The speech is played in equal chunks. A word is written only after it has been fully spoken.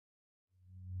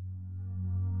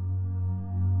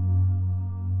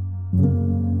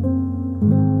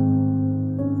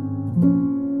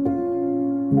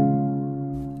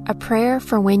A Prayer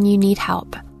for When You Need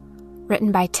Help,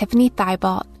 written by Tiffany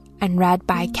Thibault and read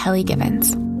by Kelly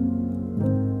Givens.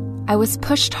 I was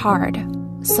pushed hard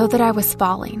so that I was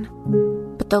falling,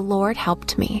 but the Lord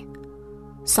helped me.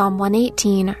 Psalm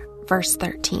 118, verse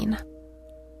 13.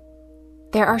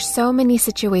 There are so many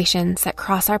situations that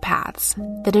cross our paths,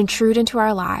 that intrude into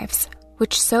our lives,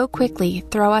 which so quickly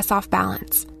throw us off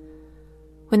balance.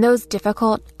 When those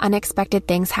difficult, unexpected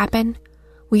things happen,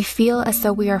 we feel as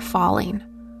though we are falling.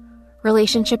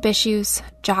 Relationship issues,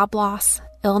 job loss,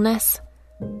 illness.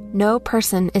 No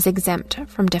person is exempt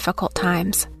from difficult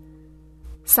times.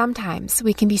 Sometimes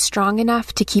we can be strong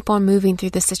enough to keep on moving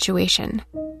through the situation,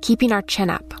 keeping our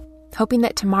chin up, hoping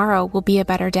that tomorrow will be a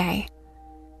better day.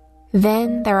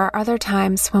 Then there are other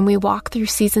times when we walk through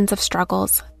seasons of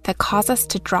struggles that cause us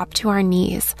to drop to our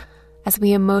knees as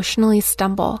we emotionally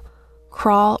stumble,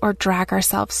 crawl, or drag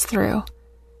ourselves through,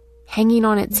 hanging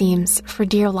on, it seems, for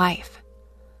dear life.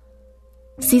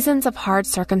 Seasons of hard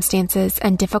circumstances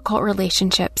and difficult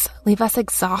relationships leave us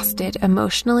exhausted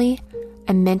emotionally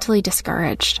and mentally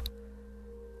discouraged.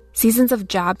 Seasons of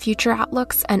job future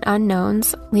outlooks and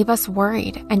unknowns leave us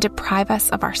worried and deprive us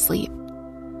of our sleep.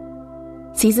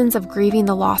 Seasons of grieving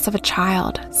the loss of a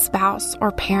child, spouse,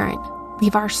 or parent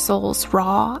leave our souls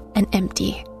raw and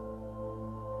empty.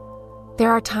 There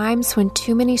are times when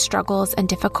too many struggles and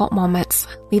difficult moments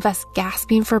leave us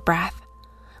gasping for breath,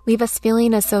 leave us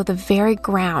feeling as though the very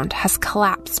ground has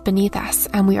collapsed beneath us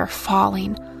and we are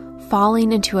falling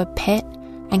into a pit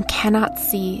and cannot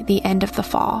see the end of the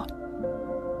fall.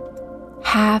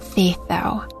 Have faith,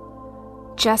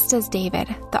 though. Just as David,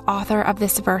 the author of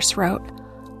this verse, wrote,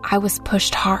 I was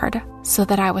pushed hard so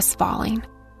that I was falling.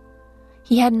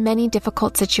 He had many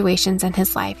difficult situations in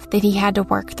his life that he had to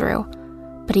work through,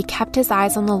 but he kept his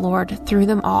eyes on the Lord through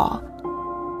them all.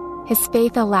 His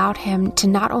faith allowed him to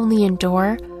not only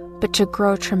endure, but to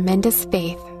grow tremendous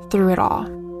faith through it all.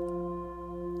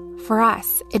 For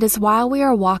us, it is while we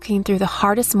are walking through the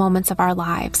hardest moments of our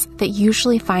lives that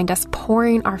usually find us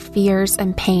pouring our fears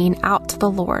and pain out to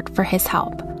the Lord for His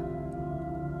help.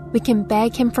 We can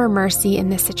beg Him for mercy in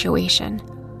this situation.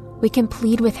 We can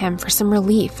plead with Him for some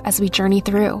relief as we journey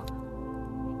through.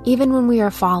 Even when we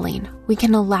are falling, we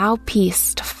can allow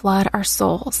peace to flood our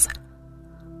souls.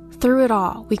 Through it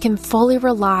all, we can fully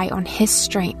rely on His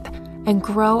strength and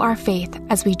grow our faith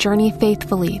as we journey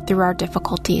faithfully through our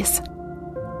difficulties.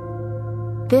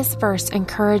 This verse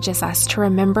encourages us to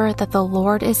remember that the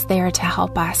Lord is there to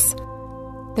help us.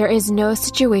 There is no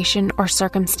situation or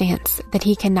circumstance that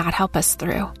He cannot help us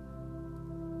through.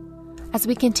 As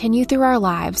we continue through our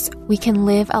lives, we can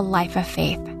live a life of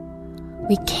faith.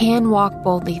 We can walk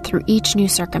boldly through each new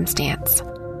circumstance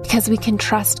because we can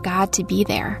trust God to be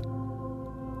there.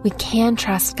 We can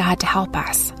trust God to help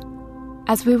us.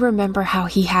 As we remember how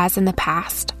He has in the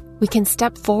past, we can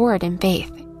step forward in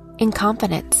faith, in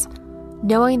confidence,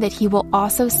 knowing that He will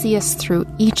also see us through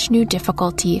each new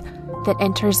difficulty that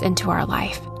enters into our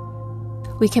life.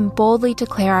 We can boldly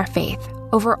declare our faith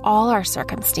over all our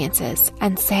circumstances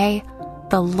and say,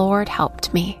 "The Lord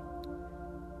helped me."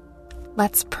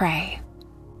 Let's pray.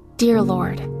 Dear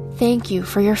Lord, thank You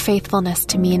for Your faithfulness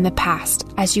to me in the past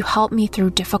as You helped me through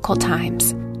difficult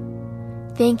times.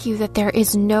 Thank You that there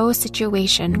is no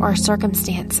situation or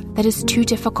circumstance that is too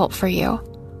difficult for You.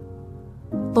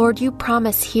 Lord, You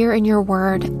promise here in Your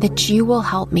word that You will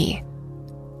help me.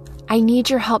 I need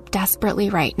Your help desperately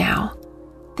right now.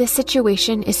 This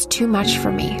situation is too much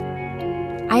for me.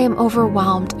 I am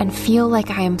overwhelmed and feel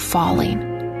like I am falling.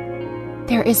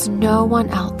 There is no one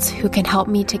else who can help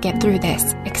me to get through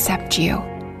this except You.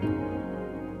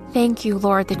 Thank You,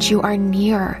 Lord, that You are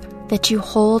near, that You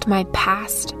hold my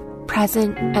past,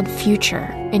 present, and future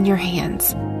in Your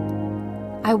hands.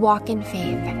 I walk in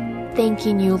faith,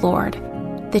 thanking You, Lord,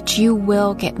 that You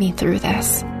will get me through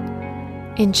this.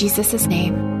 In Jesus'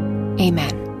 name,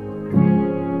 amen.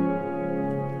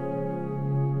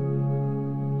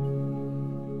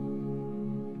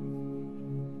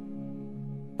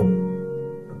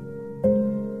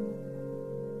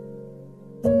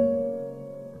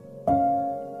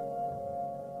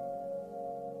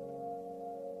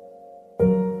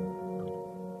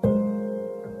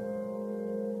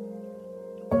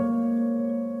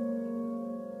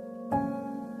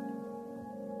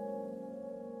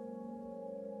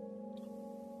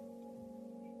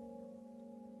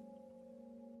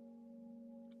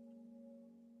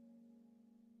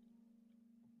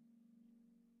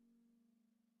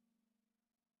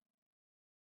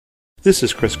 This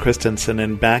is Chris Christensen,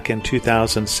 and back in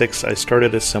 2006 I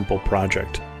started a simple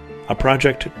project. A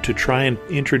project to try and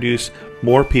introduce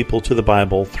more people to the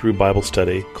Bible through Bible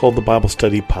study called the Bible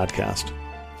Study Podcast.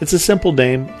 It's a simple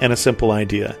name and a simple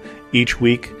idea. Each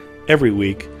week, every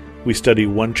week, we study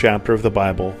one chapter of the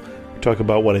Bible, talk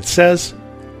about what it says,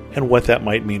 and what that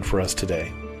might mean for us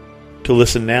today. To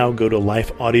listen now, go to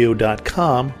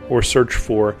lifeaudio.com or search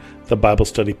for the Bible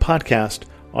Study Podcast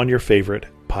on your favorite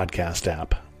podcast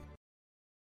app.